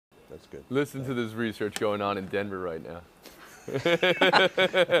That's good. Listen to this research going on in Denver right now.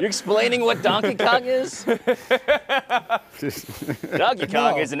 You're explaining what Donkey Kong is? Donkey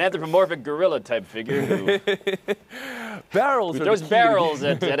Kong is an anthropomorphic gorilla-type figure who Barrels are throws the key to the barrels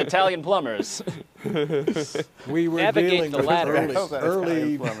at Italian plumbers. We were Navigate dealing the with ladder.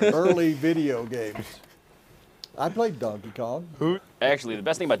 early video games. I played Donkey Kong. Actually, the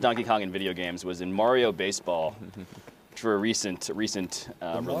best thing about Donkey Kong in video games was in Mario Baseball, for a recent release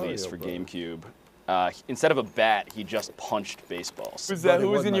Mario for Bros. GameCube. Instead of a bat, he just punched baseballs. Who's that? But it Who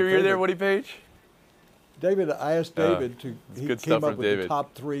was wasn't in my your ear there, favorite. Woody Page? David, I asked David to. He good came stuff up from with David. the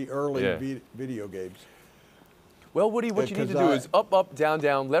top 3 early Yeah. video games. Well, Woody, what you need to Because do is up, up, down,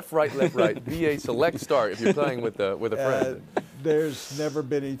 down, left, right, be a select start if you're playing with a friend. There's never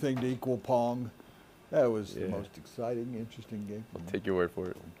been anything to equal Pong. That was the most exciting, interesting game. I'll take your word for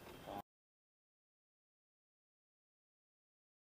it.